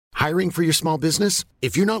Hiring for your small business?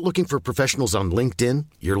 If you're not looking for professionals on LinkedIn,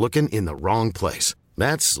 you're looking in the wrong place.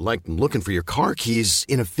 That's like looking for your car keys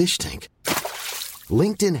in a fish tank.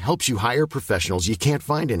 LinkedIn helps you hire professionals you can't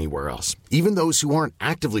find anywhere else, even those who aren't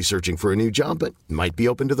actively searching for a new job but might be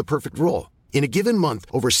open to the perfect role. In a given month,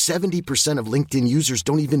 over 70% of LinkedIn users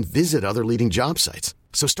don't even visit other leading job sites.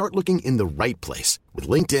 So start looking in the right place. With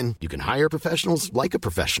LinkedIn, you can hire professionals like a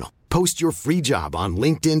professional. Post your free job on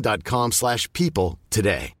linkedin.com/people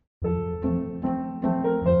today.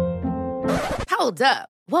 Hold up.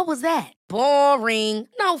 What was that? Boring.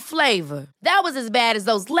 No flavor. That was as bad as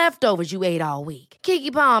those leftovers you ate all week.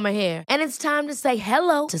 Keke Palmer here, and it's time to say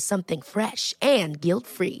hello to something fresh and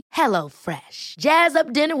guilt-free. Hello Fresh. Jazz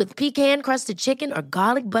up dinner with pecan-crusted chicken or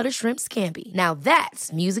garlic butter shrimp scampi. Now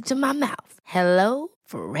that's music to my mouth. Hello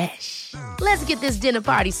Fresh. Let's get this dinner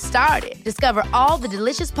party started. Discover all the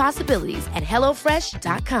delicious possibilities at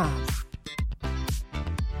hellofresh.com.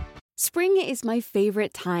 Spring is my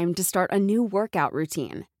favorite time to start a new workout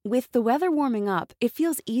routine. With the weather warming up, it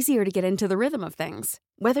feels easier to get into the rhythm of things.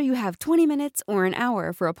 Whether you have 20 minutes or an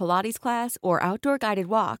hour for a Pilates class or outdoor guided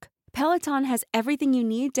walk, Peloton has everything you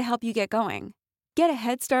need to help you get going. Get a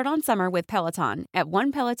head start on summer with Peloton at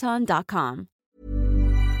onepeloton.com.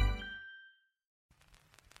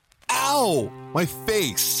 Ow! My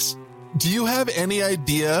face. Do you have any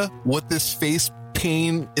idea what this face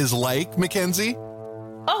pain is like, Mackenzie?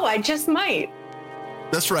 Oh, I just might.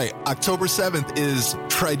 That's right. October 7th is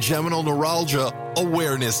Trigeminal Neuralgia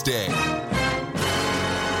Awareness Day.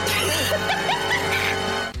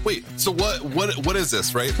 Wait, so what is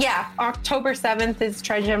this, right? Yeah, October 7th is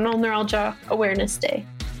Trigeminal Neuralgia Awareness Day.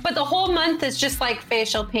 But the whole month is just like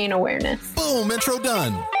facial pain awareness. Boom, intro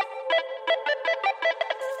done.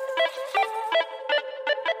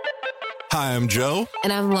 Hi, I'm Joe.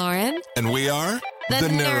 And I'm Lauren. And we are the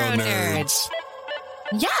Neuro Nerds.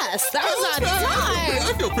 Yes, that was on time.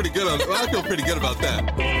 I feel pretty good about that.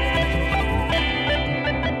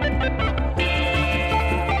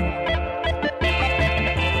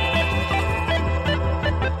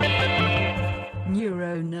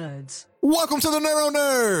 Neuro Nerds. Welcome to the Neuro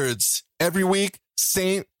Nerds. Every week,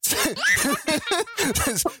 second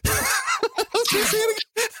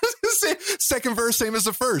verse, same as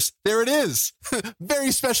the first. There it is.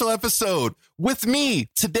 Very special episode with me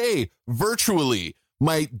today, virtually.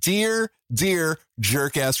 My dear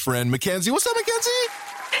jerk-ass friend, Mackenzie. What's up, Mackenzie?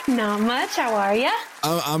 Not much. How are you?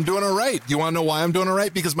 I'm doing all right. Do you want to know why I'm doing all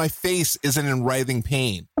right? Because my face isn't in writhing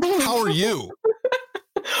pain. How are you?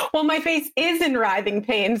 Well, my face is in writhing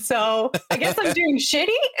pain, so I guess I'm doing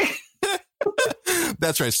shitty.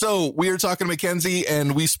 That's right. So we were talking to Mackenzie,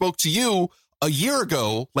 and we spoke to you a year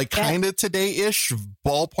ago, like kind of today-ish,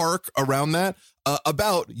 ballpark around that,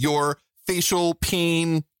 about your facial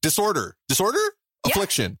pain disorder.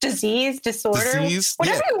 Affliction. Disease, disorder, whatever you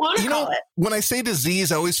want to call it. When I say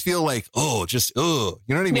disease, I always feel like, you know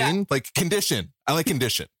what I mean? Yeah. Like condition. I like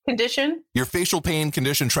condition. Condition? Your facial pain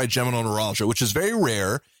condition, trigeminal neuralgia, which is very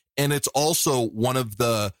rare. And it's also one of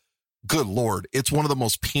the, good Lord, it's one of the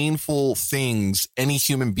most painful things any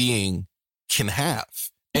human being can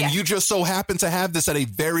have. And you just so happen to have this at a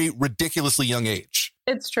very ridiculously young age.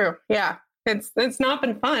 It's true. Yeah. It's not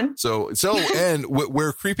been fun. So, and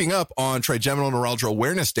we're creeping up on Trigeminal Neuralgia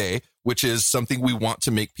Awareness Day, which is something we want to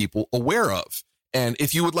make people aware of. And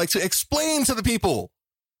if you would like to explain to the people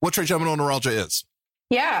what trigeminal neuralgia is.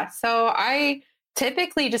 Yeah. So I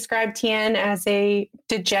typically describe TN as a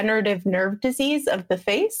degenerative nerve disease of the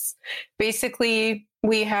face. Basically,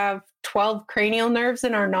 we have 12 cranial nerves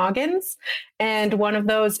in our noggins, and one of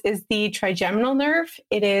those is the trigeminal nerve.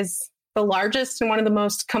 It is the largest and one of the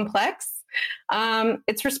most complex.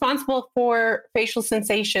 It's responsible for facial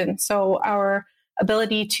sensation. So our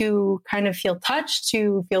ability to kind of feel touch,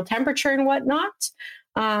 to feel temperature and whatnot.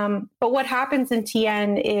 But what happens in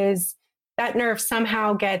TN is that nerve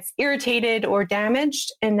somehow gets irritated or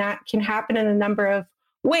damaged, and that can happen in a number of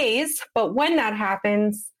ways. But when that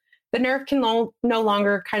happens, the nerve can no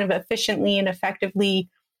longer kind of efficiently and effectively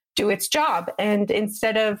do its job. And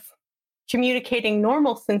instead of communicating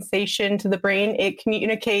normal sensation to the brain, it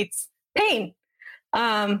communicates pain.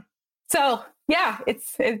 So yeah,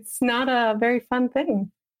 it's not a very fun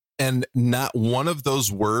thing. And not one of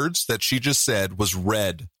those words that she just said was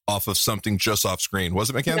read off of something just off screen. Was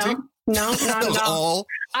it, Mackenzie? No, not that was at all.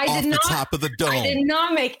 I did not, the top of the dome. I did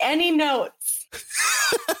not make any notes.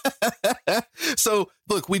 So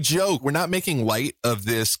look, we joke. We're not making light of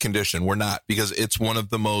this condition. We're not, because it's one of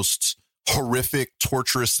the most horrific,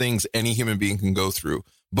 torturous things any human being can go through.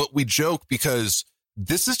 But we joke because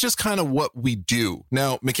this is just kind of what we do.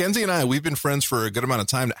 Now, Mackenzie and I, we've been friends for a good amount of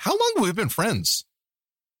time. How long have we been friends?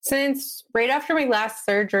 since right after my last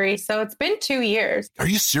surgery. So it's been 2 years. Are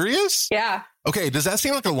you serious? Yeah. Okay. Does that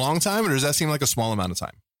seem like a long time, or does that seem like a small amount of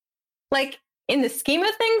time? Like in the scheme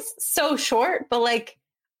of things, so short, but like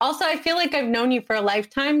also I feel like I've known you for a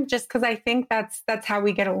lifetime just because I think that's how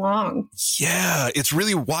we get along. Yeah, it's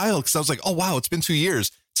really wild because I was like, oh, wow, it's been 2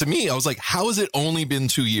 years. To me, I was like, how has it only been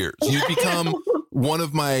 2 years? You've become one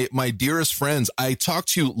of my dearest friends. I talk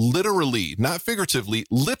to you literally, not figuratively,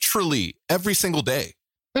 literally every single day.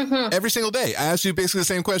 Mm-hmm. Every single day. I ask you basically the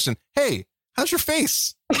same question. Hey, how's your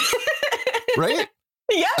face? Right?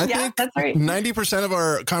 Yeah, I think that's right. 90% of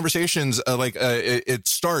our conversations, it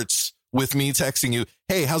starts with me texting you,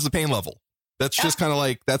 hey, how's the pain level? That's just kind of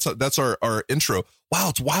like, that's our intro. Wow,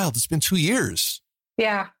 it's wild. It's been 2 years.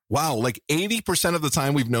 Yeah. Wow. Like 80% of the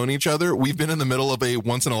time we've known each other, we've been in the middle of a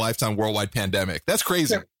once in a lifetime worldwide pandemic. That's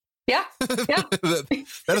crazy. Yeah. Yeah. that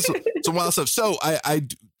is some wild stuff. So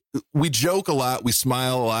we joke a lot. We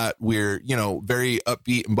smile a lot. We're, very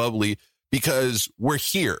upbeat and bubbly because we're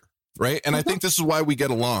here. Right. And I think this is why we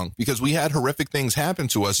get along, because we had horrific things happen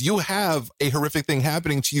to us. You have a horrific thing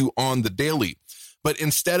happening to you on the daily, but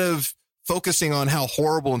instead of focusing on how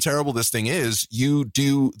horrible and terrible this thing is, you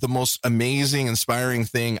do the most amazing, inspiring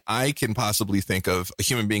thing I can possibly think of a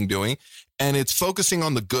human being doing. And it's focusing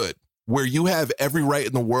on the good, where you have every right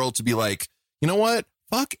in the world to be like, you know what?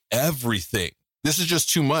 Fuck everything. This is just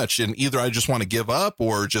too much. And either I just want to give up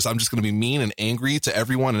or I'm just going to be mean and angry to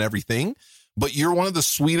everyone and everything. But you're one of the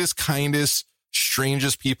sweetest, kindest,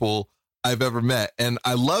 strangest people I've ever met. And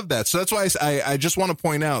I love that. So that's why I just want to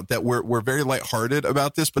point out that we're very lighthearted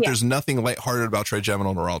about this, but there's nothing lighthearted about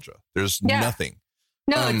trigeminal neuralgia. There's nothing.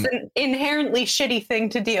 No, it's an inherently shitty thing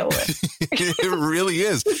to deal with. It really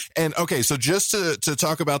is. And okay, so just to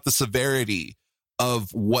talk about the severity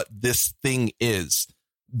of what this thing is,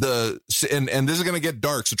 and this is going to get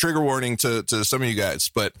dark, so trigger warning to some of you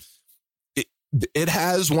guys, but it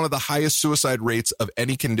has one of the highest suicide rates of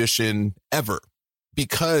any condition ever,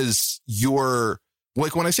 because you're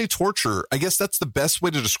like, when I say torture, I guess that's the best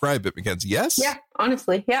way to describe it, Mackenzie. Yes? Yeah,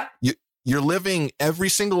 honestly. Yeah. You're living every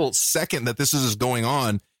single second that this is going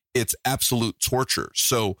on. It's absolute torture.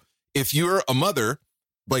 So if you're a mother,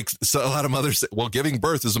 so a lot of mothers say, well, giving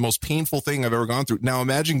birth is the most painful thing I've ever gone through. Now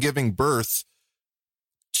imagine giving birth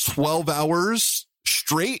 12 hours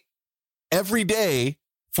straight every day.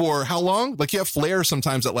 For how long? Like you have flares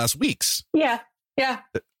sometimes that last weeks. Yeah. Yeah.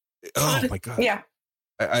 Oh my God. Yeah.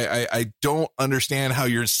 I don't understand how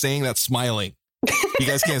you're saying that smiling. You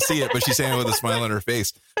guys can't see it, but she's saying it with a smile on her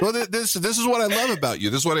face. Well, this is what I love about you.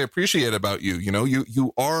 This is what I appreciate about you.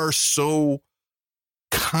 You are so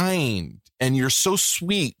kind and you're so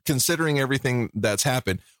sweet considering everything that's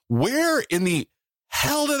happened. Where in the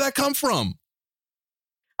hell did that come from?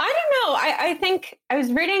 I don't know. I think I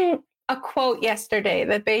was reading a quote yesterday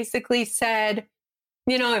that basically said,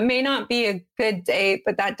 it may not be a good day,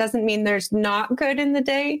 but that doesn't mean there's not good in the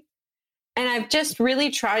day. And I've just really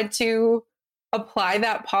tried to apply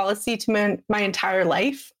that policy to my entire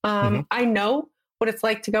life. I know what it's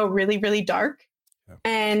like to go really, really dark,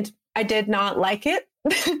 and I did not like it.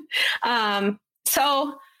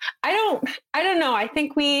 So I don't know. I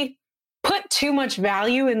think we put too much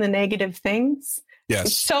value in the negative things.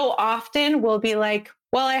 Yes. So often we'll be like,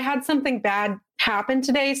 well, I had something bad happen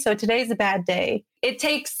today, so today's a bad day. It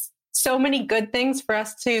takes so many good things for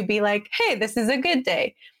us to be like, hey, this is a good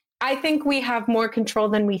day. I think we have more control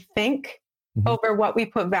than we think over what we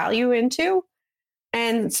put value into.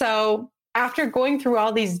 And so after going through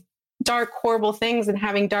all these dark, horrible things and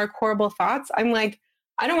having dark, horrible thoughts, I'm like,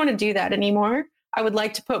 I don't want to do that anymore. I would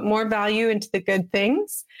like to put more value into the good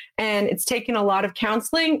things. And it's taken a lot of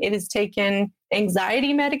counseling. It has taken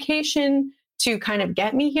anxiety medication to kind of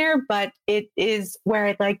get me here, but it is where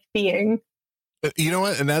I like being. You know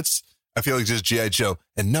what? And I feel like just G.I. Joe,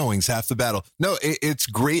 and knowing's half the battle. No, it's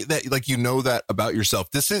great that that about yourself.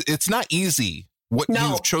 It's not easy what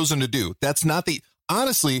you've chosen to do. That's not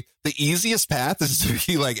honestly, the easiest path is to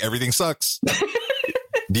be like, everything sucks. Look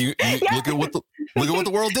at what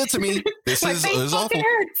the world did to me. This is awful.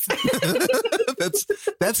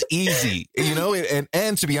 That's easy,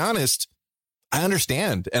 and to be honest, I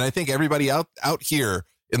understand. And I think everybody out here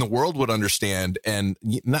in the world would understand and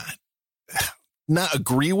not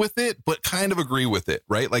agree with it, but kind of agree with it,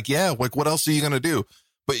 right? Like, yeah, like what else are you going to do?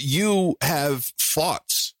 But you have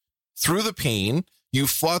fought through the pain. You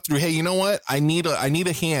fought through, hey, you know what? I need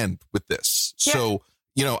a hand with this. Yeah. So,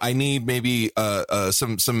 I need maybe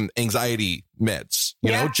some anxiety meds,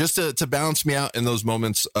 just to balance me out in those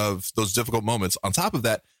moments, of those difficult moments. On top of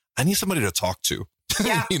that, I need somebody to talk to,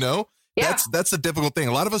 yeah. That's the difficult thing.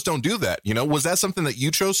 A lot of us don't do that. You know, was that something that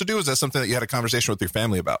you chose to do? Was that something that you had a conversation with your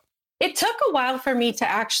family about? It took a while for me to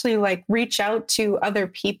actually like reach out to other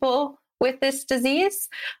people with this disease.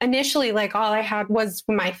 Initially, like all I had was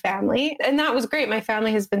my family, and that was great. My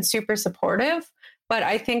family has been super supportive, but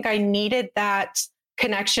I think I needed that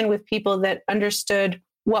connection with people that understood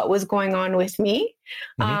what was going on with me.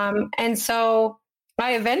 And so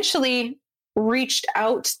I eventually reached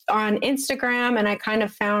out on Instagram, and I kind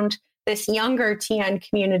of found this younger TN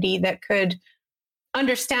community that could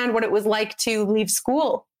understand what it was like to leave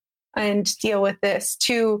school and deal with this,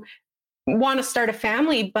 to want to start a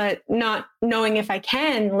family, but not knowing if I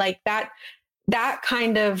can, like that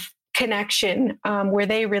kind of connection where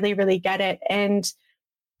they really, really get it. And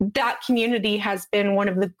that community has been one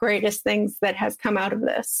of the greatest things that has come out of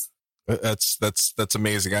this. That's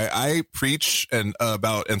amazing. I preach and talk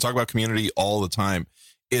about community all the time.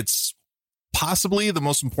 It's possibly the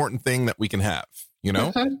most important thing that we can have. You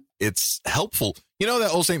know, it's helpful. You know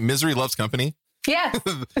that old saying, misery loves company. Yeah.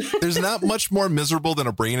 There's not much more miserable than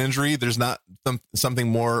a brain injury. There's not something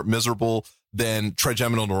more miserable than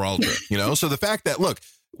trigeminal neuralgia, you know? So the fact that, look,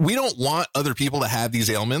 we don't want other people to have these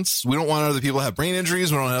ailments. We don't want other people to have brain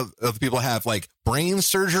injuries. We don't want other people to have like brain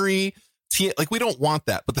surgery. Like, we don't want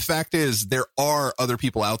that. But the fact is, there are other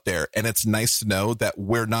people out there, and it's nice to know that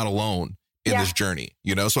we're not alone in this journey,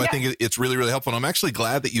 you know? So I think it's really, really helpful. And I'm actually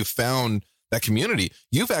glad that you found that community.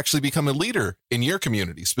 You've actually become a leader in your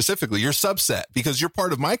community, specifically your subset, because you're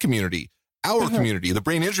part of my community, our community, the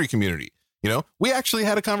brain injury community. You know, we actually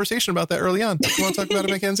had a conversation about that early on. You want to talk about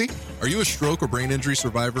it, Mackenzie? Are you a stroke or brain injury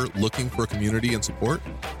survivor looking for a community and support?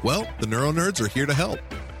 Well, the Neuro Nerds are here to help.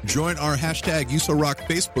 Join our hashtag USORock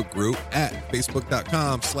Facebook group at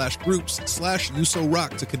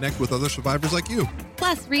facebook.com/groups/USORock to connect with other survivors like you.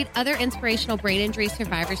 Plus, read other inspirational brain injury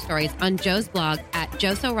survivor stories on Joe's blog at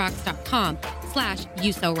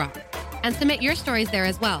josorocks.com/USORock. And submit your stories there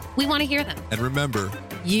as well. We want to hear them. And remember,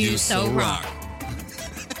 USORock.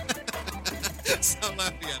 Stop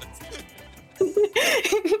laughing at us.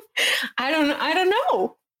 I don't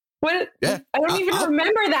know. What? Yeah, I don't even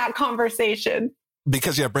remember that conversation.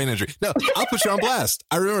 Because you have brain injury. No, I'll put you on blast.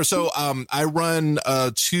 I remember. So I run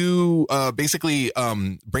two basically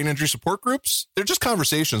brain injury support groups. They're just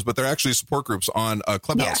conversations, but they're actually support groups on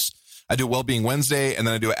Clubhouse. I do Wellbeing Wednesday, and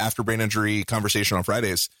then I do an after brain injury conversation on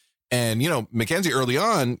Fridays. And, you know, Mackenzie, early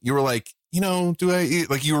on, you were like, you know,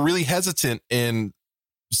 you were really hesitant in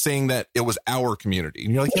saying that it was our community.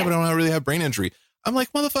 And you're like, yeah, but I don't really have brain injury. I'm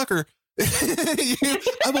like, motherfucker,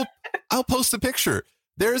 I'll post a picture.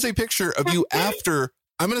 There is a picture of you after,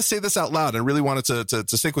 I'm going to say this out loud. I really wanted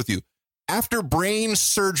to stick with you. After brain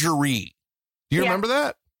surgery. Do you remember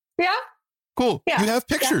that? Yeah. Cool. Yeah. You have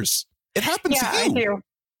pictures. Yeah. It happened to you. I do.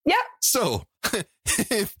 Yeah. So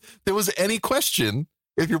if there was any question,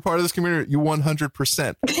 if you're part of this community, you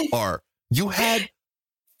 100% are. You had,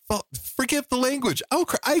 forgive the language.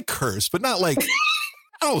 I curse, but not like,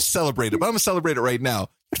 I don't celebrate it, but I'm going to celebrate it right now.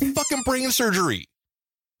 Fucking brain surgery.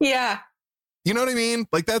 Yeah. You know what I mean?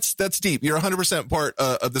 Like that's deep. You're 100% part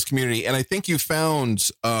of this community. And I think you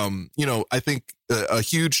found, you know, I think a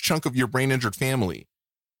huge chunk of your brain injured family.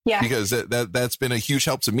 Yeah. Because that's been a huge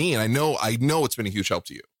help to me. And I know it's been a huge help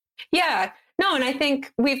to you. Yeah. No. And I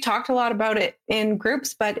think we've talked a lot about it in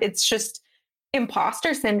groups, but it's just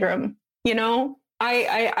imposter syndrome. You know,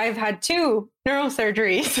 I've had 2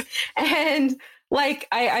 neurosurgeries and like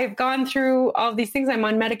I've gone through all these things. I'm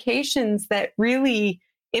on medications that really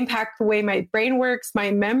impact the way my brain works, my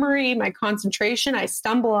memory, my concentration. I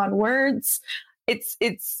stumble on words. It's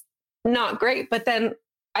not great. But then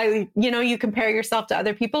you compare yourself to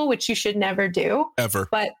other people, which you should never do. Ever.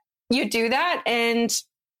 But you do that. And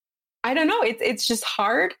I don't know, it's just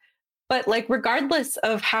hard. But like, regardless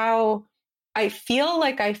of how I feel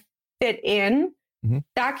like I fit in,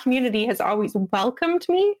 that community has always welcomed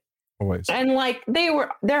me. Always. And like, they're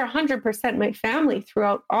 100% my family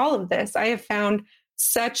throughout all of this. I have found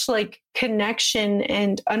such like connection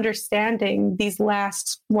and understanding these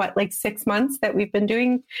last 6 months that we've been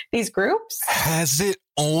doing these groups. Has it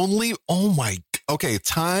only? Oh my. Okay.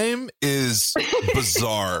 Time is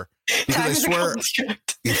bizarre. Because I swear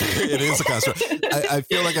it is a construct. I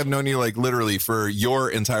feel like I've known you like literally for your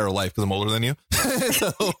entire life because I'm older than you.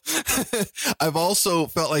 So I've also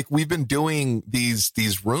felt like we've been doing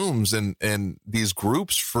these rooms and these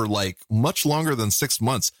groups for like much longer than 6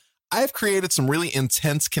 months. I've created some really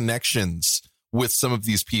intense connections with some of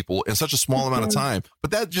these people in such a small amount of time,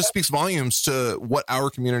 but that just speaks volumes to what our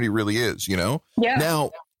community really is, you know? Yeah.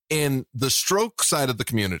 Now, in the stroke side of the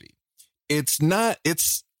community, it's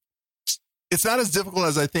it's not as difficult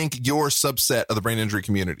as I think your subset of the brain injury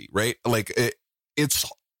community, right? Like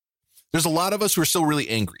there's a lot of us who are still really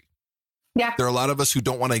angry. Yeah. There are a lot of us who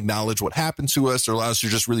don't want to acknowledge what happened to us. There are a lot of us who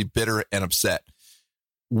are just really bitter and upset.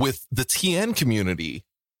 With the TN community,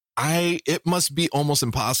 it must be almost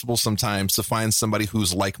impossible sometimes to find somebody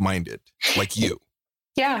who's like-minded, like you.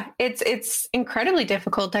 Yeah, it's incredibly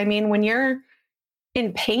difficult. I mean, when you're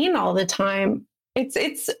in pain all the time,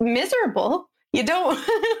 it's miserable. You don't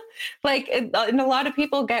and a lot of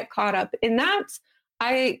people get caught up in that.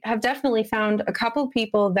 I have definitely found a couple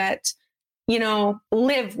people that,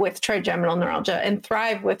 live with trigeminal neuralgia and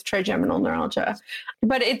thrive with trigeminal neuralgia,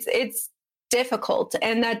 but it's difficult.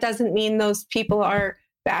 And that doesn't mean those people are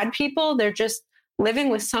bad people. They're just living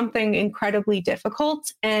with something incredibly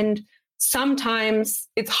difficult. And sometimes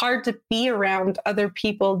it's hard to be around other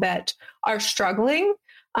people that are struggling.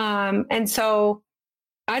 And so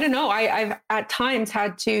I don't know, I've at times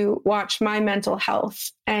had to watch my mental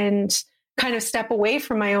health and kind of step away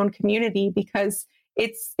from my own community because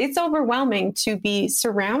it's overwhelming to be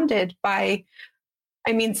surrounded by,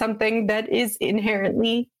 something that is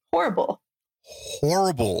inherently horrible.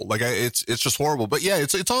 Like it's just horrible. But yeah,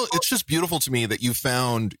 it's just beautiful to me that you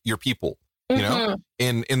found your people, in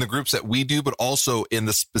the groups that we do, but also in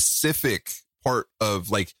the specific part of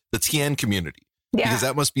like the TN community. Yeah. Because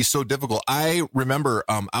that must be so difficult. I remember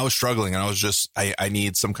I was struggling and I was just, I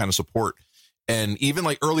need some kind of support. And even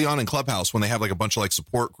like early on in Clubhouse, when they have like a bunch of like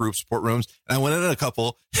support groups, support rooms, and I went in a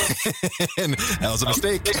couple and that was a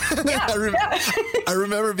mistake. Yeah, I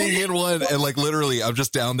remember being in one and like literally I'm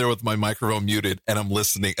just down there with my microphone muted and I'm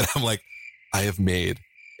listening and I'm like, I have made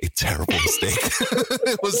a terrible mistake.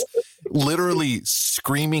 It was literally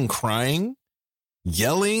screaming, crying,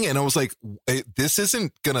 yelling. And I was like, I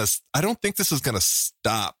don't think this is going to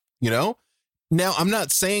stop, Now, I'm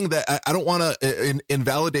not saying that I don't want to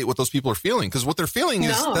invalidate what those people are feeling, because what they're feeling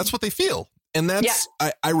is that's what they feel. And that's,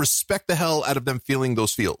 I respect the hell out of them feeling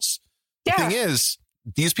those feels. The thing is,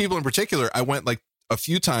 these people in particular, I went like a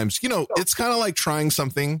few times, it's kind of like trying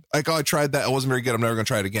something like, oh, I tried that. It wasn't very good. I'm never going to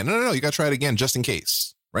try it again. No, you got to try it again just in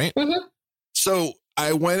case. Right. Mm-hmm. So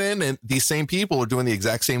I went in and these same people are doing the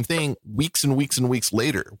exact same thing weeks and weeks and weeks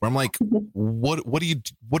later, where I'm like, what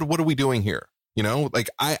are we doing here? Like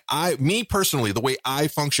me personally, the way I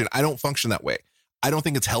function, I don't function that way. I don't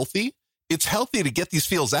think it's healthy. It's healthy to get these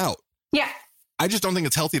feels out. Yeah. I just don't think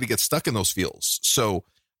it's healthy to get stuck in those feels. So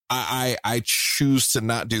I choose to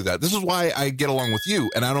not do that. This is why I get along with you.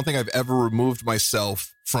 And I don't think I've ever removed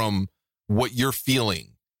myself from what you're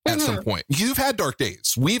feeling at some point. You've had dark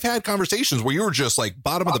days. We've had conversations where you were just like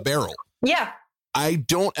bottom of the barrel. Yeah. I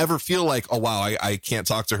don't ever feel like, oh, wow, I can't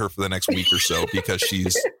talk to her for the next week or so because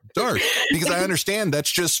she's dark. Because I understand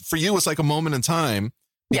that's just, for you, it's like a moment in time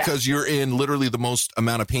because you're in literally the most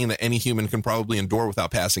amount of pain that any human can probably endure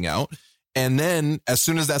without passing out. And then as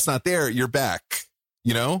soon as that's not there, you're back,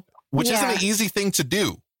 which isn't an easy thing to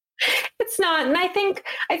do. It's not. And I think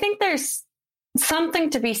there's something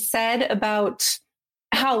to be said about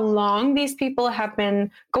how long these people have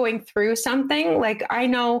been going through something. Like, I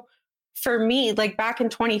know for me, like back in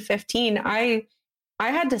 2015, I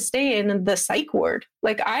had to stay in the psych ward.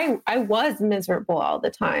 Like I was miserable all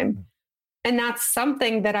the time. And that's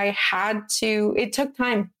something that I it took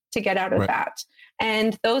time to get out of that.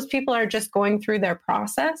 And those people are just going through their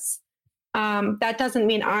process. That doesn't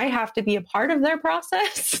mean I have to be a part of their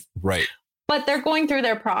process. Right. But they're going through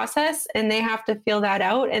their process and they have to feel that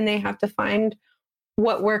out and they have to find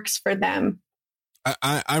what works for them.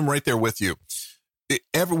 I'm right there with you.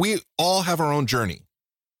 We all have our own journey.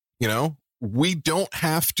 We don't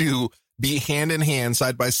have to be hand in hand,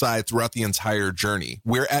 side by side throughout the entire journey.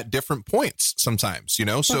 We're at different points sometimes,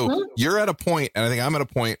 so you're at a point and I think I'm at a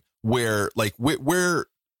point where like we're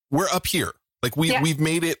up here. Like we've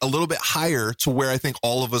made it a little bit higher to where I think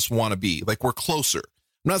all of us want to be. Like we're closer.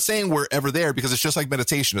 I'm not saying we're ever there because it's just like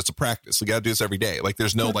meditation. It's a practice. We got to do this every day. Like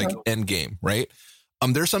there's no like end game, right?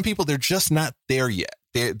 There's some people, they're just not there yet.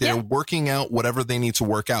 They're working out whatever they need to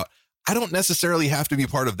work out. I don't necessarily have to be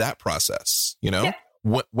part of that process.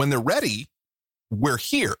 When they're ready, we're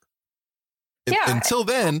here. Until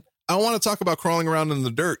then, I want to talk about crawling around in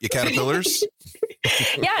the dirt, you caterpillars.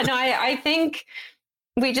 I think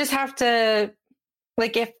we just have to,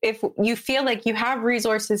 like, if you feel like you have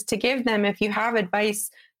resources to give them, if you have advice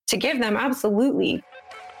to give them, absolutely.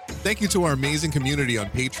 Thank you to our amazing community on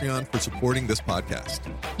Patreon for supporting this podcast.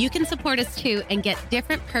 You can support us too and get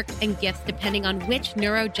different perks and gifts depending on which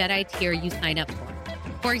Neuro Jedi tier you sign up for.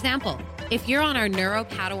 For example, if you're on our Neuro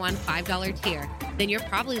Padawan $5 tier, then you're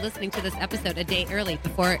probably listening to this episode a day early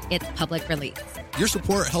before its public release. Your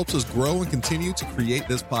support helps us grow and continue to create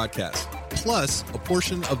this podcast. Plus, a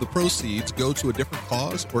portion of the proceeds go to a different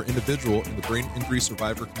cause or individual in the brain injury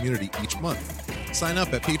survivor community each month. Sign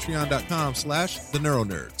up at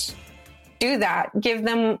patreon.com/theneuronerds. Do that. Give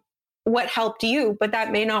them what helped you, but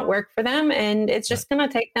that may not work for them. And it's just going to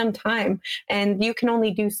take them time. And you can only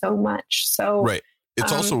do so much. So right.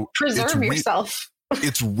 It's also preserve yourself.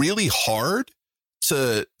 It's really hard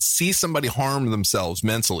to see somebody harm themselves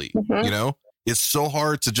mentally. You know, it's so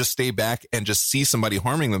hard to just stay back and just see somebody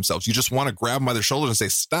harming themselves. You just want to grab them by their shoulders and say,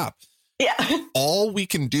 stop. Yeah. All we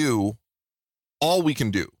can do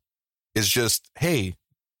is just, hey,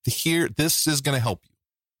 here, this is going to help you.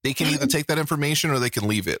 They can either take that information or they can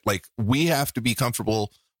leave it. Like, we have to be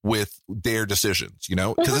comfortable with their decisions, you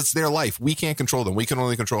know, because it's their life. We can't control them. We can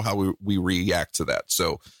only control how we react to that.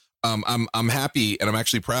 So I'm happy and I'm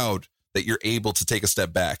actually proud that you're able to take a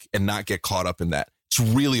step back and not get caught up in that. It's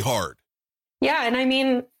really hard. Yeah. And I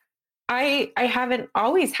mean, I haven't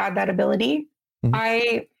always had that ability.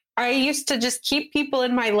 I used to just keep people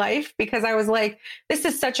in my life because I was like, this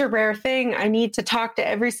is such a rare thing. I need to talk to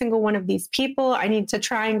every single one of these people. I need to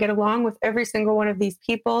try and get along with every single one of these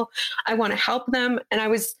people. I want to help them. And I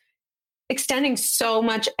was extending so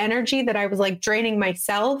much energy that I was like draining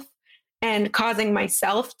myself and causing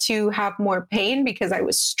myself to have more pain because I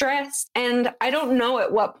was stressed. And I don't know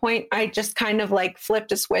at what point I just kind of like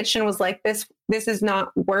flipped a switch and was like, this is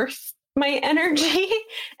not worth my energy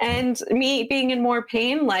and me being in more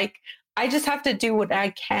pain. Like, I just have to do what I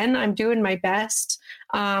can. I'm doing my best.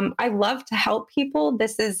 I love to help people.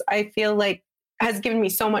 I feel like has given me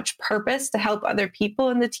so much purpose to help other people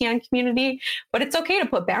in the TN community, but it's okay to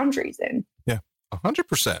put boundaries in. Yeah.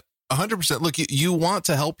 100%. Look, you want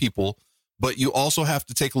to help people, but you also have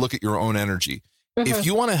to take a look at your own energy. If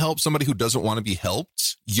you want to help somebody who doesn't want to be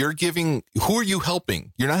helped, who are you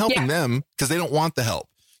helping? You're not helping them because they don't want the help.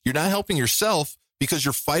 You're not helping yourself because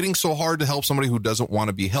you're fighting so hard to help somebody who doesn't want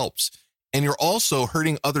to be helped. And you're also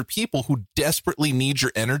hurting other people who desperately need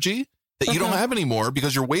your energy that you don't have anymore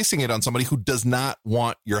because you're wasting it on somebody who does not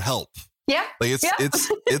want your help. Yeah. Like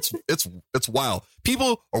it's wild.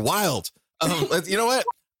 People are wild. You know what?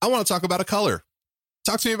 I want to talk about a color.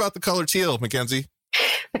 Talk to me about the color teal, Mackenzie.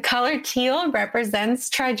 The color teal represents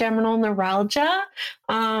trigeminal neuralgia.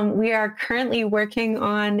 We are currently working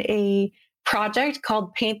on a project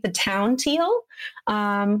called Paint the Town Teal.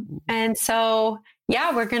 And so,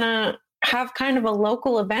 we're going to have kind of a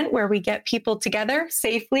local event where we get people together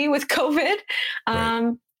safely with COVID.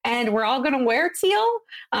 And we're all going to wear teal.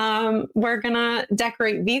 We're going to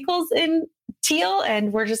decorate vehicles in teal,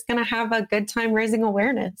 and we're just going to have a good time raising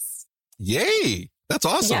awareness. Yay. That's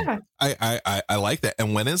awesome. Yeah. I like that.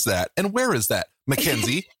 And when is that? And where is that?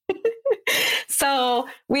 Mackenzie? So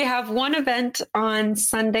we have one event on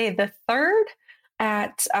Sunday the 3rd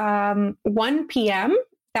at 1 p.m.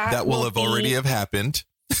 That will have already have happened.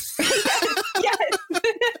 Yes.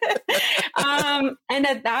 And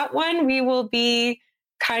at that one, we will be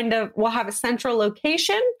we'll have a central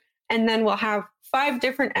location, and then we'll have 5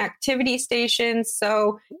 different activity stations.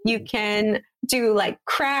 So you can do like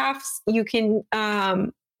crafts, you can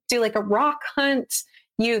do like a rock hunt.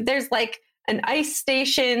 There's like an ice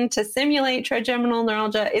station to simulate trigeminal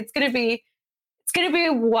neuralgia. It's going to be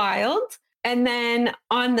wild. And then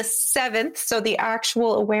on the 7th, so the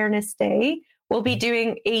actual awareness day, we'll be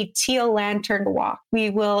doing a teal lantern walk. We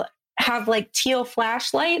will have like teal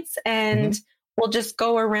flashlights and we'll just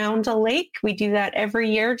go around a lake. We do that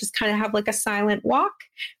every year, just kind of have like a silent walk.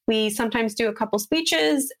 We sometimes do a couple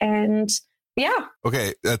speeches and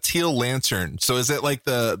Okay. A teal lantern. So is it like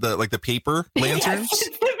the paper lanterns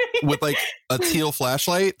with like a teal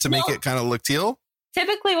flashlight to make it kind of look teal?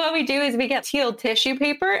 Typically what we do is we get teal tissue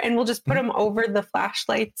paper and we'll just put them over the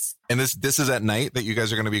flashlights. And this is at night that you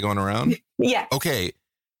guys are going to be going around? Yeah. Okay.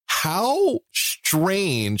 How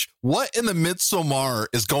strange. What in the Midsommar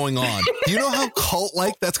is going on? Do you know how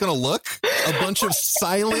cult-like that's going to look? A bunch of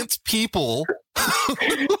silent people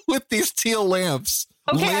with these teal lamps,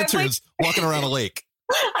 lanterns walking around a lake.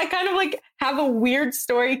 I kind of like have a weird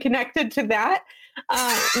story connected to that.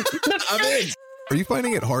 I'm in. Are you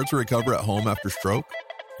finding it hard to recover at home after stroke?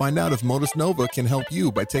 Find out if Modus Nova can help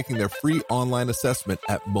you by taking their free online assessment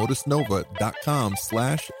at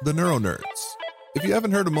modusnova.com/theneuronerds. If you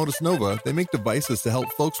haven't heard of Modus Nova, they make devices to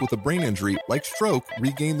help folks with a brain injury like stroke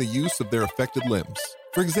regain the use of their affected limbs.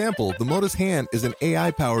 For example, the Modus Hand is an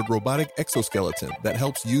AI-powered robotic exoskeleton that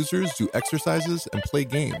helps users do exercises and play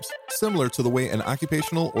games, similar to the way an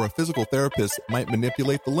occupational or a physical therapist might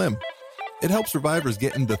manipulate the limb. It helps survivors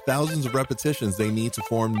get into thousands of repetitions they need to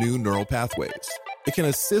form new neural pathways. It can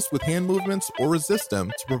assist with hand movements or resist them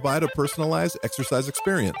to provide a personalized exercise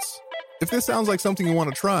experience. If this sounds like something you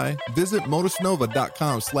want to try, visit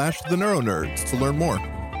modusnova.com/theneuronerds to learn more.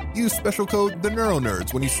 Use special code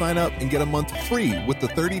TheNeuroNerds when you sign up and get a month free with the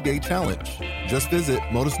 30-day challenge. Just visit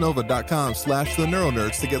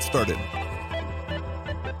modusnova.com/theneuronerds to get started.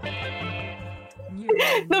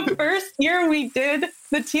 The first year we did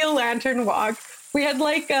the Teal Lantern Walk, we had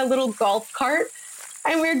like a little golf cart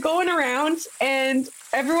and we were going around and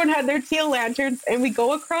everyone had their teal lanterns and we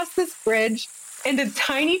go across this bridge and a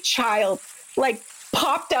tiny child like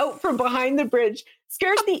popped out from behind the bridge,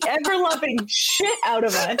 scared the ever-loving shit out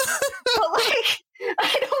of us. But like,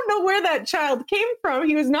 I don't know where that child came from.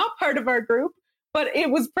 He was not part of our group, but it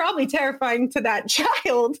was probably terrifying to that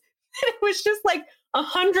child. It was just like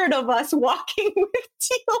 100 of us walking with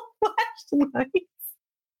teal flashlights.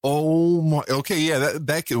 Oh my, okay, yeah,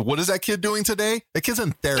 that kid, what is that kid doing today? That kid's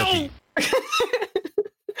in therapy.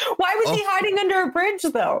 Why was he hiding under a bridge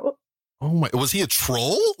though? Oh my, was he a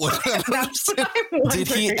troll? That's what I'm Did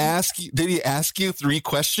he ask you 3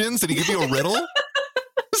 questions? Did he give you a riddle?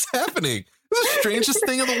 What's happening? This is the strangest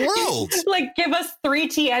thing in the world. Like, give us 3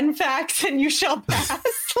 TN facts and you shall pass.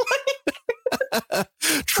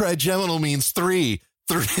 Trigeminal means 3.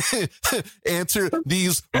 Answer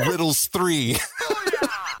these riddles 3.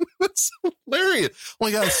 That's hilarious. Oh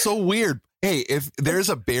my God, it's so weird. Hey, if there's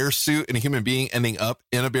a bear suit and a human being ending up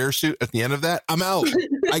in a bear suit at the end of that, I'm out.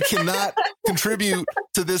 I cannot contribute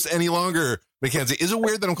to this any longer. Mackenzie, is it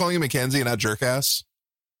weird that I'm calling you Mackenzie and not jerkass?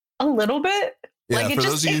 A little bit. Yeah, like, for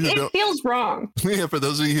those of you who don't, feels wrong. Yeah, for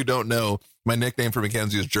those of you who don't know, my nickname for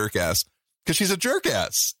Mackenzie is jerkass because she's a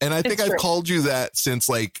jerkass. And I think I've called you that since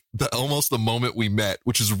like almost the moment we met,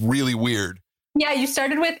 which is really weird. Yeah, you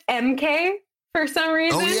started with MK for some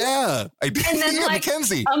reason. Oh yeah, I did. And then, like,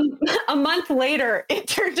 Mackenzie. A month later, it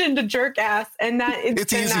turned into jerkass, and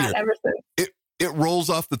it's been easier that ever since. It rolls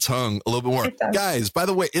off the tongue a little bit more. Guys, by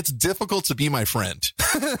the way, it's difficult to be my friend.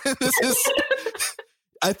 This is.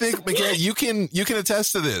 I think, Mackenzie, you can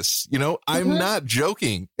attest to this. You know, I'm not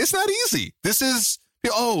joking. It's not easy. This is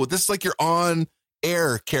this is like your on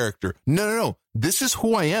air character. No. This is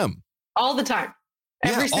who I am all the time.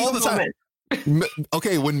 Every single moment.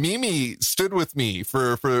 Okay, when Mimi stood with me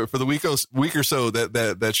for the week or so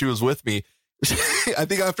that she was with me, I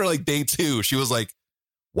think after like day 2, she was like,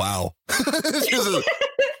 "Wow,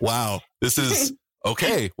 wow, this is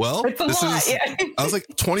okay." Well, this is. Yeah. I was like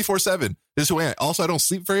 24/7. This is who I am. Also, I don't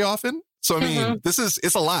sleep very often, so I mean,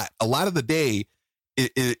 it's a lot. A lot of the day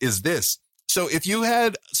is this. So, if you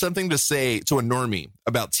had something to say to a normie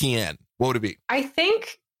about TN, what would it be? I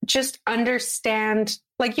think just understand.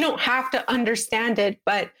 Like, you don't have to understand it,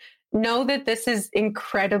 but know that this is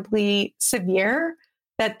incredibly severe,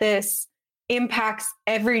 that this impacts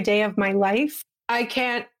every day of my life. I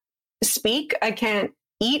can't speak, I can't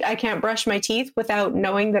eat, I can't brush my teeth without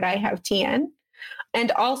knowing that I have TN.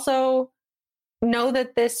 And also know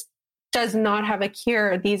that this does not have a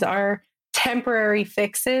cure. These are temporary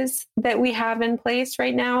fixes that we have in place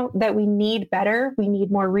right now that we need better. We need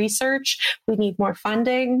more research. We need more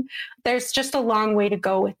funding. There's just a long way to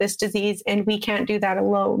go with this disease, and we can't do that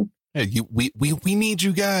alone. Yeah, we need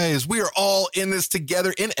you guys. We are all in this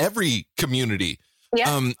together in every community.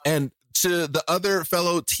 Yeah. And to the other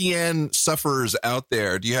fellow TN sufferers out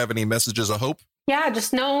there, do you have any messages of hope? Yeah,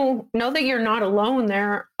 just know that you're not alone.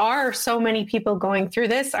 There are so many people going through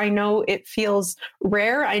this. I know it feels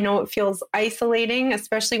rare. I know it feels isolating,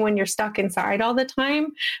 especially when you're stuck inside all the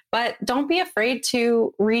time. But don't be afraid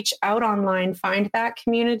to reach out online, find that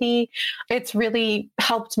community. It's really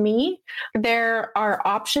helped me. There are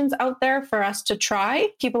options out there for us to try.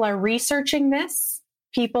 People are researching this.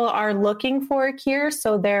 People are looking for a cure.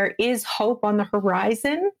 So there is hope on the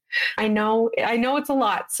horizon. I know it's a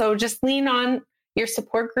lot. So just lean on your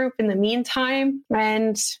support group in the meantime.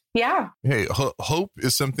 And yeah. Hey, hope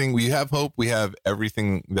is something. We have hope. We have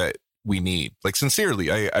everything that we need. Like,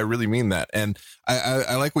 sincerely, I really mean that. And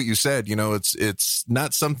I like what you said. You know, it's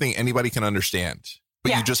not something anybody can understand,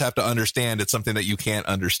 but you just have to understand it's something that you can't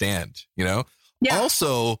understand, you know? Yeah.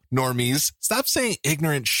 Also, normies, stop saying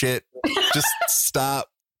ignorant shit. Just stop,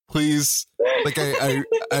 please. Like, I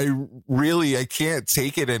really, I can't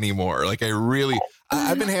take it anymore. Like,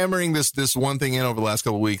 I've been hammering this one thing in over the last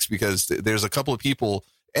couple of weeks because there's a couple of people,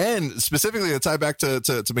 and specifically to tie back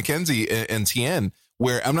to Mackenzie and TN,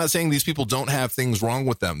 where I'm not saying these people don't have things wrong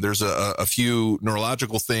with them. There's a few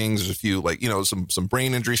neurological things, there's a few, like, you know, some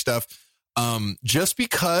brain injury stuff. Just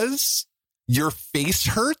because your face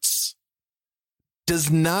hurts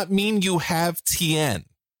does not mean you have TN.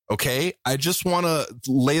 Okay, I just want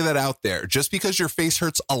to lay that out there. Just because your face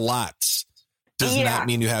hurts a lot does not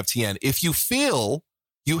mean you have TN. If you feel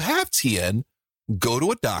you have TN, go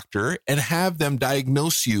to a doctor and have them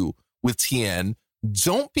diagnose you with TN.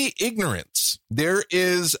 Don't be ignorant. There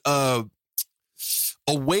is a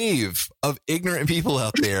wave of ignorant people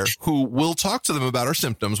out there who will talk to them about our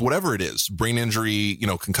symptoms, whatever it is, brain injury,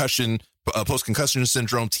 concussion, post-concussion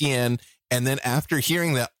syndrome, TN. And then after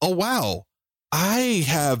hearing that, oh, wow, I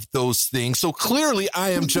have those things. So clearly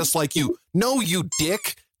I am just like you. No, you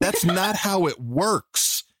dick. That's not how it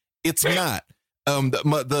works. It's not.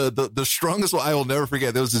 The strongest one I will never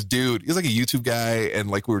forget. There was this dude. He was like a YouTube guy, and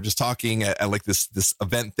like we were just talking at like this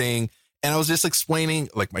event thing, and I was just explaining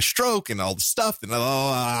like my stroke and all the stuff and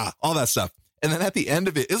all that stuff. And then at the end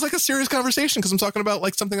of it, it was like a serious conversation because I'm talking about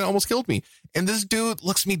like something that almost killed me. And this dude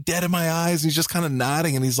looks me dead in my eyes. And he's just kind of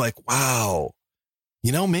nodding, and he's like, "Wow,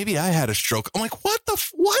 maybe I had a stroke." I'm like, "What the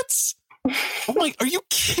what?" I'm like, "Are you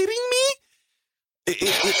kidding me?"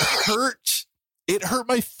 It hurt. It hurt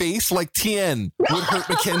my face like TN would hurt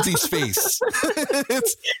Mackenzie's face.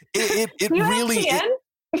 It really.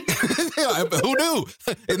 Who knew?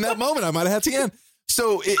 In that moment, I might have had TN.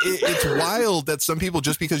 So it's wild that some people,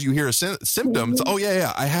 just because you hear symptoms, oh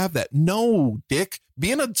yeah, I have that. No, dick.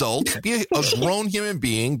 Be an adult. Be a grown human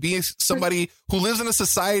being. Be somebody who lives in a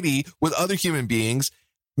society with other human beings.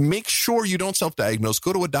 Make sure you don't self-diagnose.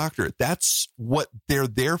 Go to a doctor. That's what they're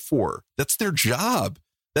there for. That's their job.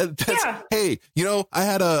 Hey, I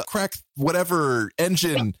had a cracked whatever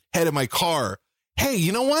engine head in my car. Hey,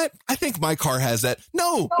 you know what? I think my car has that.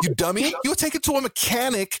 No, you dummy. You take it to a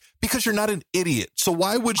mechanic because you're not an idiot. So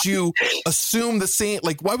why would you assume the same?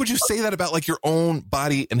 Like, why would you say that about like your own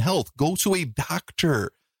body and health? Go to a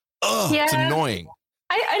doctor. It's annoying.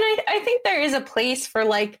 I think there is a place for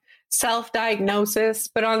like self-diagnosis,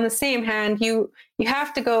 but on the same hand, you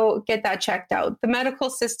have to go get that checked out. The medical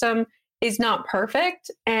system is not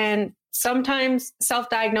perfect, and sometimes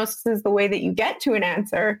self-diagnosis is the way that you get to an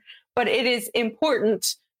answer, but it is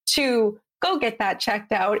important to go get that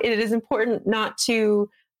checked out. It is important not to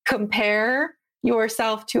compare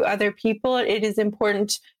yourself to other people. It is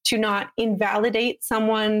important to not invalidate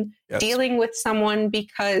someone dealing with someone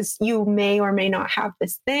because you may or may not have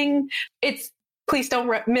this thing. Please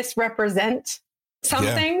don't misrepresent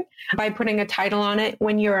something by putting a title on it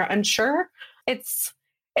when you're unsure.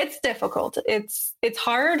 It's difficult. It's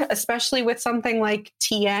hard, especially with something like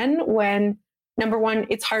TN, when number one,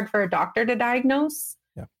 it's hard for a doctor to diagnose.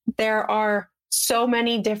 Yeah. There are so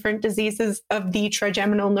many different diseases of the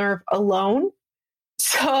trigeminal nerve alone.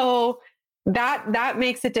 So that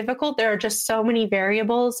makes it difficult. There are just so many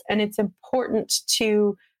variables, and it's important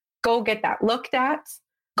to go get that looked at,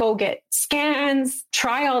 go get scans,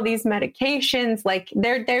 try all these medications. Like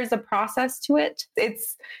there's a process to it.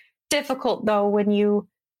 It's difficult though when you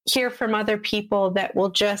hear from other people that will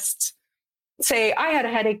just say, I had a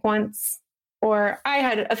headache once, or I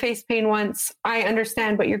had a face pain once. I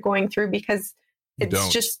understand what you're going through, because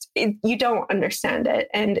you don't understand it,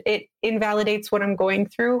 and it invalidates what I'm going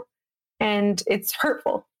through, and it's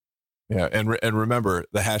hurtful. Yeah. And remember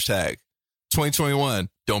the hashtag 2021,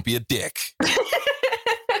 don't be a dick.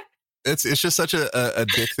 It's just such a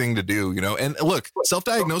dick thing to do, and look,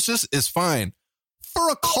 self-diagnosis is fine for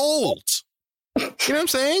a cold. You know what I'm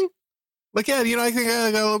saying? Like, I think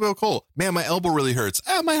I got a little bit of a cold. Man, my elbow really hurts.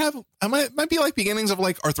 I might be like beginnings of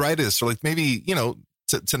like arthritis, or like maybe,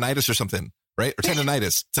 tinnitus or something, right? Or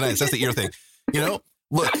tendonitis. Tinnitus, that's the ear thing.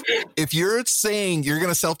 Look, if you're saying you're going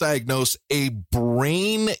to self-diagnose a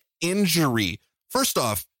brain injury, first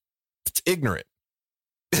off, it's ignorant.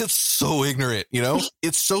 It's so ignorant,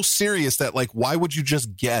 It's so serious that like, why would you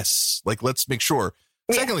just guess? Like, let's make sure.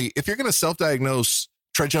 Yeah. Secondly, if you're going to self-diagnose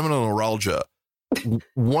trigeminal neuralgia,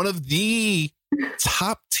 one of the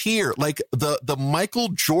top tier, like the Michael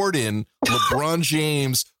Jordan, LeBron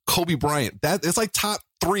James, Kobe Bryant, that it's like top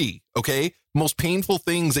 3, okay? Most painful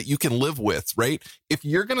things that you can live with, right? If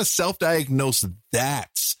you're going to self-diagnose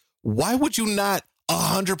that, why would you not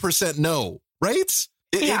 100% know, right?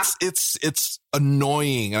 It's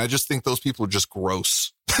annoying. And I just think those people are just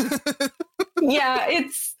gross. Yeah,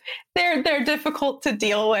 they're difficult to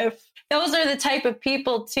deal with. Those are the type of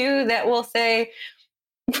people too that will say,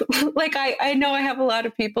 like, I know I have a lot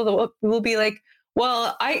of people that will be like,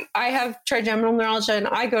 well, I have trigeminal neuralgia and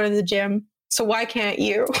I go to the gym, so why can't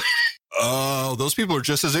you? Oh, those people are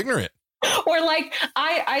just as ignorant. Or like,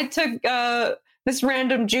 I took this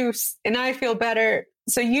random juice and I feel better,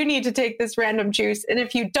 so you need to take this random juice. And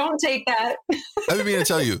if you don't take that... I mean to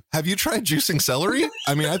tell you, have you tried juicing celery?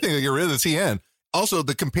 I mean, I think they get rid of the TN. Also,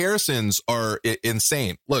 the comparisons are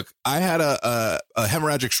insane. Look, I had a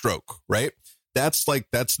hemorrhagic stroke, right? That's the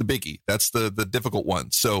biggie. That's the difficult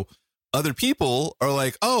one. So other people are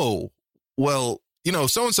like, oh, well, you know,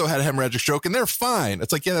 so-and-so had a hemorrhagic stroke and they're fine.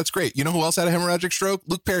 It's like, yeah, that's great. You know who else had a hemorrhagic stroke?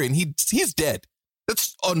 Luke Perry, and he's dead.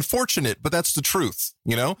 That's unfortunate, but that's the truth.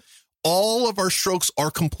 You know, all of our strokes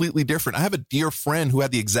are completely different. I have a dear friend who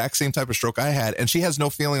had the exact same type of stroke I had, and she has no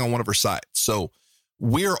feeling on one of her sides. So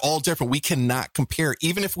we're all different. We cannot compare,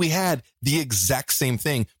 even if we had the exact same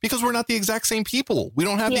thing, because we're not the exact same people. We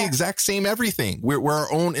don't have the exact same everything. We're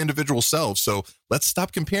our own individual selves. So let's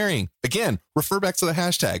stop comparing. Again, refer back to the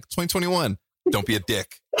hashtag 2021. Don't be a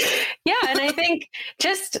dick. Yeah, and I think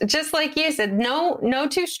just like you said, no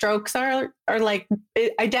two strokes are like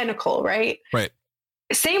identical, right? Right.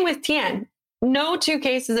 Same with TN. No two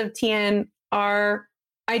cases of TN are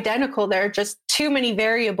identical. There are just too many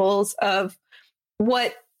variables of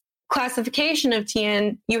what classification of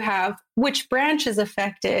TN you have, which branch is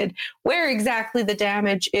affected, where exactly the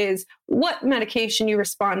damage is, what medication you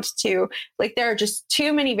respond to. Like, there are just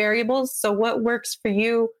too many variables. So what works for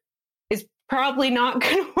you is probably not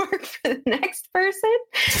going to work for the next person.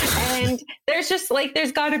 And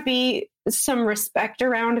there's got to be some respect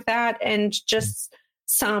around that, and just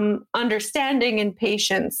some understanding and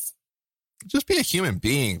patience. Just be a human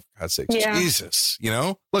being, for God's sake. Yeah. Jesus, you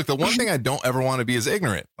know? Look, the one thing I don't ever want to be is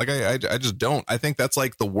ignorant. Like, I just don't. I think that's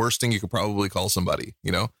like the worst thing you could probably call somebody,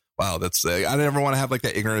 you know? Wow, that's, I never want to have like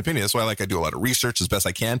that ignorant opinion. That's why I do a lot of research as best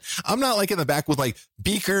I can. I'm not like in the back with like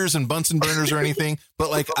beakers and Bunsen burners or anything, but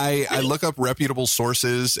like I look up reputable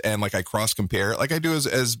sources and like I cross compare, like I do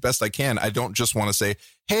as best I can. I don't just want to say,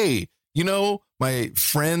 hey, you know, my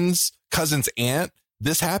friend's cousin's aunt,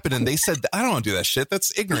 this happened and they said, I don't want to do that shit.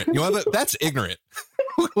 That's ignorant. You know, that's ignorant.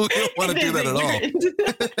 We don't want to do that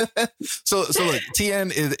at all. So look,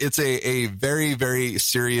 TN it's a very, very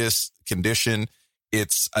serious condition.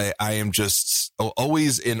 I am just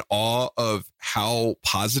always in awe of how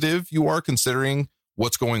positive you are considering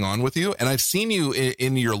what's going on with you. And I've seen you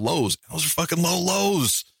in your lows. Those are fucking low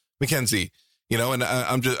lows, Mackenzie. You know, and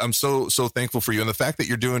I'm so thankful for you. And the fact that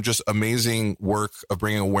you're doing just amazing work of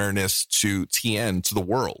bringing awareness to TN to the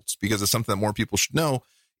world, because it's something that more people should know,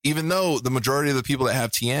 even though the majority of the people that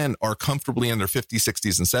have TN are comfortably in their 50s,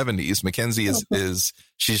 60s, and 70s. Mackenzie is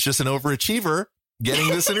she's just an overachiever getting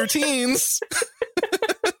this in her teens.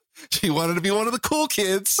 She wanted to be one of the cool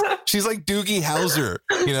kids. She's like Doogie Howser,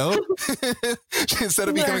 you know? Instead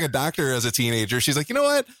of becoming a doctor as a teenager, she's like, you know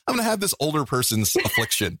what? I'm going to have this older person's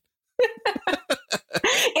affliction.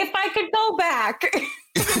 If I could go back.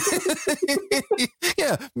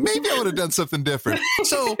 Yeah, maybe I would have done something different.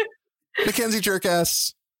 So, Mackenzie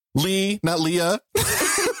Jerkass, Lee, not Leah.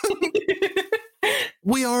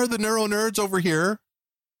 We are the Neuro Nerds over here.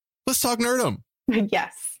 Let's talk nerdum.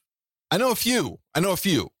 Yes. I know a few.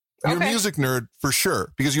 You're a music nerd for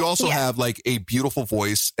sure, because you also have like a beautiful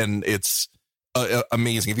voice, and it's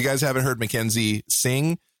amazing. If you guys haven't heard Mackenzie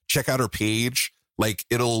sing, check out her page. Like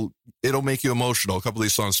it'll make you emotional. A couple of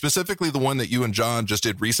these songs, specifically the one that you and John just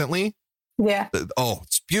did recently. Yeah. Oh,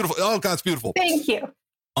 it's beautiful. Oh God, it's beautiful. Thank you.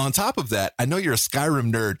 On top of that, I know you're a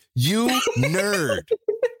Skyrim nerd. You nerd.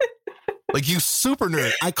 Like you super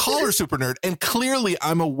nerd. I call her super nerd, and clearly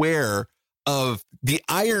I'm aware of the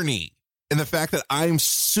irony in the fact that I'm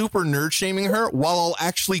super nerd shaming her while I'll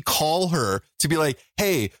actually call her to be like,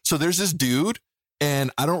 hey, so there's this dude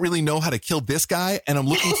and I don't really know how to kill this guy, and I'm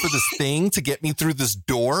looking for this thing to get me through this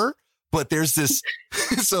door, but there's this.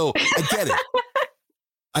 So I get it.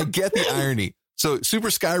 I get the irony. So super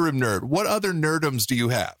Skyrim nerd. What other nerdums do you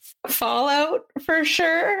have? Fallout for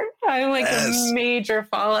sure. I'm like a major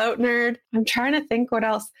Fallout nerd. I'm trying to think what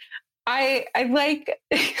else. I like,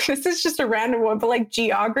 this is just a random one, but like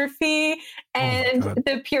geography and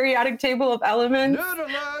the periodic table of elements.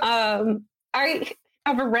 I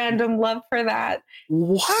have a random love for that.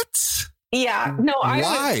 What? Yeah. No,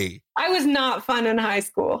 Why? I was not fun in high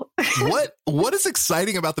school. What is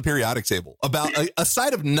exciting about the periodic table? About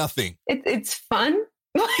aside of nothing? It's fun.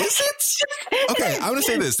 Is it? Okay, I'm going to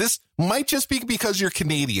say this. This might just be because you're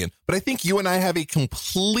Canadian, but I think you and I have a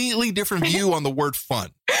completely different view on the word fun.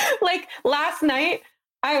 Like last night,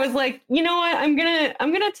 I was like, you know what? I'm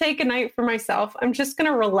gonna take a night for myself. I'm just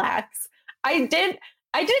gonna relax. I did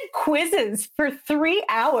quizzes for 3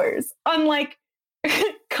 hours on like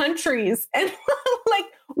countries and like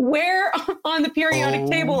where on the periodic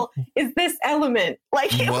table is this element?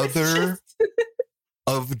 Like mother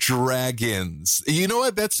of dragons. You know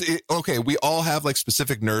what? That's it. Okay. We all have like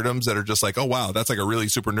specific nerdums that are just like, oh wow, that's like a really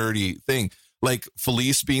super nerdy thing. Like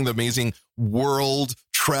Felice being the amazing world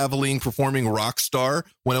traveling, performing rock star.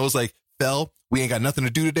 When I was like, Belle, we ain't got nothing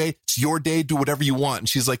to do today. It's your day. Do whatever you want. And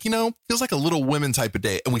she's like, you know, feels like a Little Women type of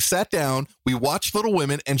day. And we sat down, we watched Little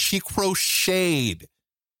Women, and she crocheted.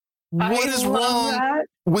 What is wrong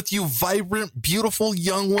with you vibrant, beautiful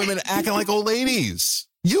young women acting like old ladies?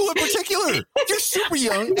 You in particular, you're super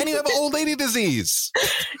young and you have old lady disease.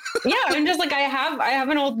 Yeah, I'm just like, I have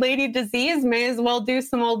an old lady disease. May as well do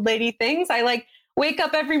some old lady things. I like wake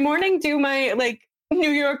up every morning, do my like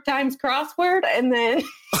New York Times crossword, and then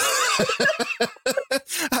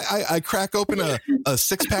I crack open a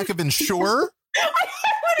 6-pack of Ensure.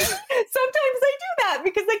 Sometimes I do that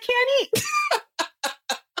because I can't eat.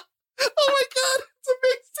 Oh my God, it's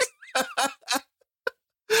amazing.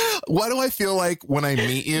 Why do I feel like when I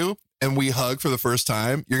meet you and we hug for the first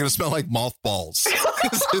time, you're going to smell like mothballs? No, I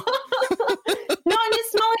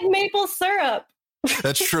just smell like maple syrup.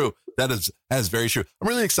 That's true. That is very true. I'm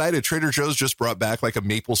really excited. Trader Joe's just brought back like a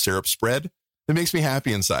maple syrup spread. It makes me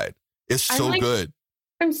happy inside. It's so good.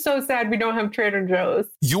 I'm so sad we don't have Trader Joe's.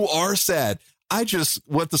 You are sad. I just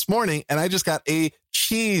went this morning and I just got a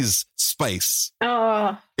cheese spice.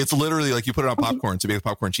 It's literally like you put it on popcorn to make the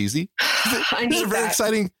popcorn cheesy. These are very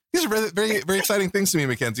exciting. These are very, very exciting things to me,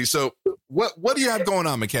 Mackenzie. So what do you have going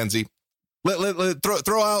on, Mackenzie? Let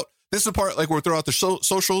throw out. This is the part like we'll throw out the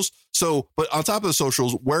socials. So, but on top of the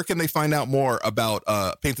socials, where can they find out more about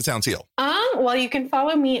Paint the Town Teal? Well, you can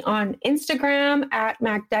follow me on Instagram at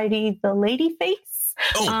MacDaddy the Ladyface.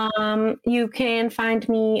 Oh. You can find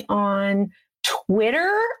me on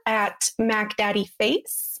Twitter at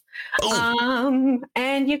MacDaddyFace. Oh.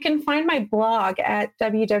 And you can find my blog at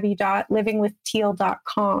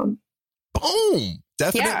www.livingwithteal.com. Boom.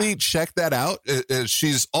 Definitely check that out.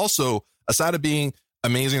 She's also, aside of being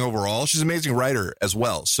amazing overall, she's an amazing writer as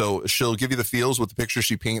well. So she'll give you the feels with the pictures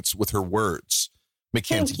she paints with her words.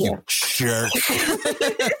 Mackenzie, you jerk.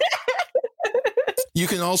 You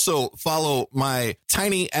can also follow my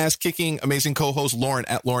tiny ass kicking amazing co-host Lauren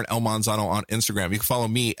at Lauren L. Manzano on Instagram. You can follow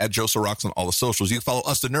me at Joseph Rocks on all the socials. You can follow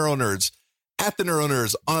us, the Neuro Nerds, at the Neuro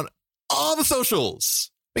Nerds on all the socials.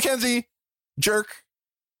 Mackenzie, jerk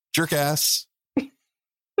ass,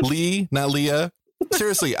 Lee, not Leah.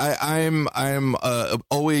 Seriously, I'm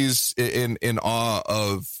always in awe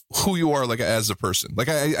of who you are, like as a person. Like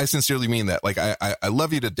I sincerely mean that. Like I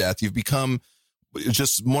love you to death. You've become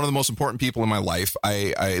just one of the most important people in my life.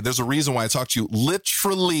 There's a reason why I talk to you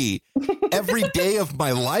literally every day of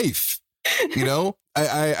my life. You know,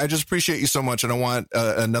 I just appreciate you so much, and I want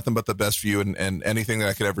nothing but the best for you, and anything that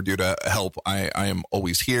I could ever do to help. I am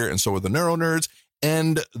always here, and so are the Neuro Nerds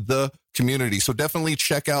and the community. So definitely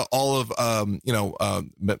check out all of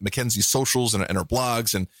Mackenzie's socials and her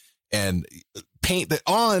blogs, and paint that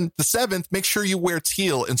on the 7th. Make sure you wear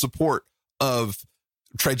teal in support of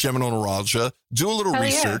Trigeminal Neuralgia. Do a little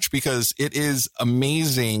research because it is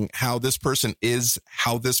amazing how this person is.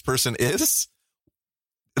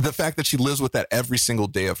 The fact that she lives with that every single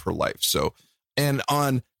day of her life. So, and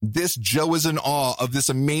on this, Joe is in awe of this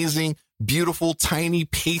amazing, beautiful, tiny,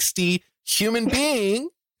 pasty human being.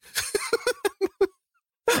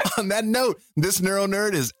 On that note, this Neuro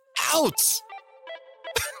Nerd is out.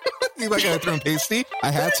 You like I threw in pasty? I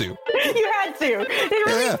had to. You had to. It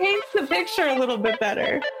really paints the picture a little bit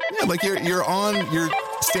better. Yeah, like you're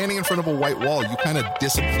standing in front of a white wall. You kind of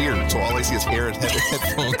disappear, so all I see is hair and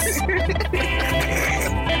headphones.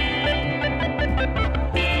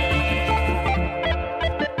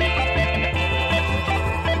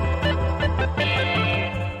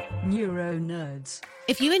 Neuro Nerds.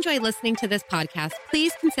 If you enjoy listening to this podcast,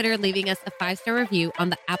 please consider leaving us a 5-star review on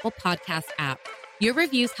the Apple Podcast app. Your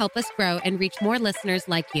reviews help us grow and reach more listeners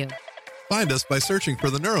like you. Find us by searching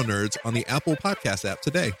for the Neuro Nerds on the Apple Podcast app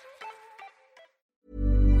today.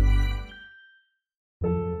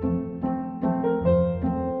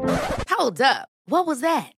 Hold up. What was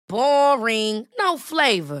that? Boring. No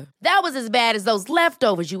flavor. That was as bad as those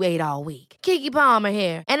leftovers you ate all week. Keke Palmer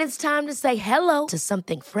here. And it's time to say hello to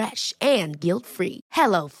something fresh and guilt-free.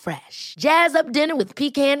 Hello Fresh. Jazz up dinner with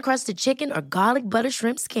pecan-crusted chicken or garlic butter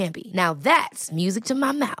shrimp scampi. Now that's music to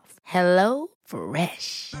my mouth. Hello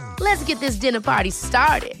Fresh. Let's get this dinner party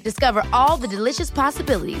started. Discover all the delicious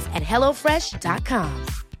possibilities at HelloFresh.com.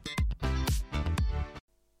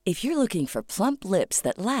 If you're looking for plump lips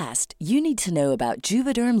that last, you need to know about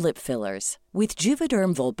Juvederm lip fillers. With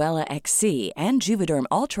Juvederm Volbella XC and Juvederm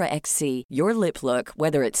Ultra XC, your lip look,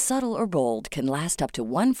 whether it's subtle or bold, can last up to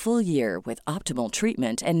 1 full year with optimal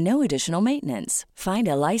treatment and no additional maintenance. Find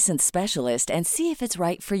a licensed specialist and see if it's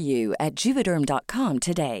right for you at Juvederm.com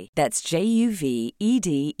today. That's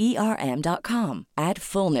JUVEDERM.com. Add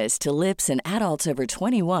fullness to lips in adults over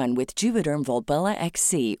 21 with Juvederm Volbella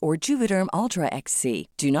XC or Juvederm Ultra XC.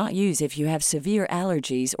 Do not use if you have severe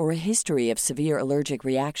allergies or a history of severe allergic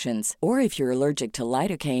reactions, or if you're allergic to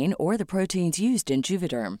lidocaine or the proteins used in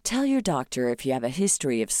Juvederm. Tell your doctor if you have a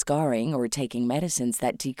history of scarring or taking medicines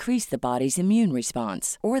that decrease the body's immune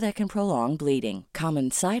response or that can prolong bleeding. Common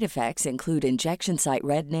side effects include injection site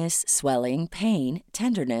redness, swelling, pain,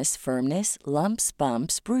 tenderness, firmness, lumps,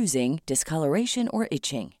 bumps, bruising, discoloration, or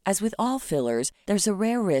itching. As with all fillers, there's a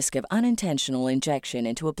rare risk of unintentional injection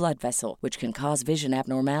into a blood vessel, which can cause vision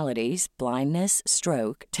abnormalities, blindness,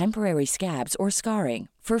 stroke, temporary scabs, or scarring.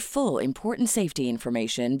 For full, important safety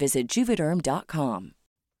information, visit Juvederm.com.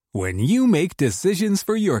 When you make decisions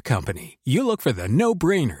for your company, you look for the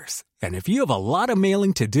no-brainers. And if you have a lot of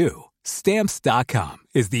mailing to do, Stamps.com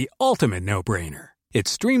is the ultimate no-brainer. It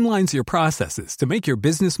streamlines your processes to make your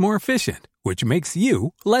business more efficient, which makes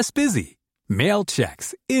you less busy. Mail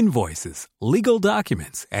checks, invoices, legal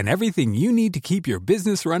documents, and everything you need to keep your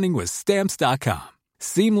business running with Stamps.com.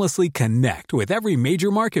 Seamlessly connect with every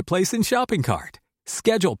major marketplace and shopping cart.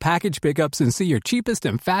 Schedule package pickups and see your cheapest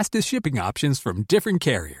and fastest shipping options from different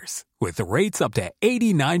carriers. With rates up to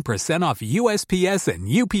 89% off USPS and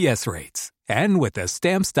UPS rates. And with the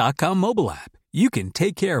Stamps.com mobile app, you can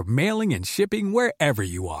take care of mailing and shipping wherever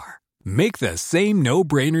you are. Make the same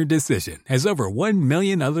no-brainer decision as over 1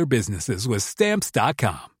 million other businesses with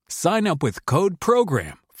Stamps.com. Sign up with code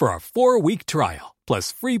PROGRAM for a 4-week trial,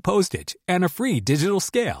 plus free postage and a free digital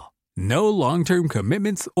scale. No long-term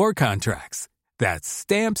commitments or contracts. That's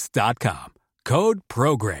Stamps.com. Code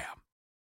PROGRAM.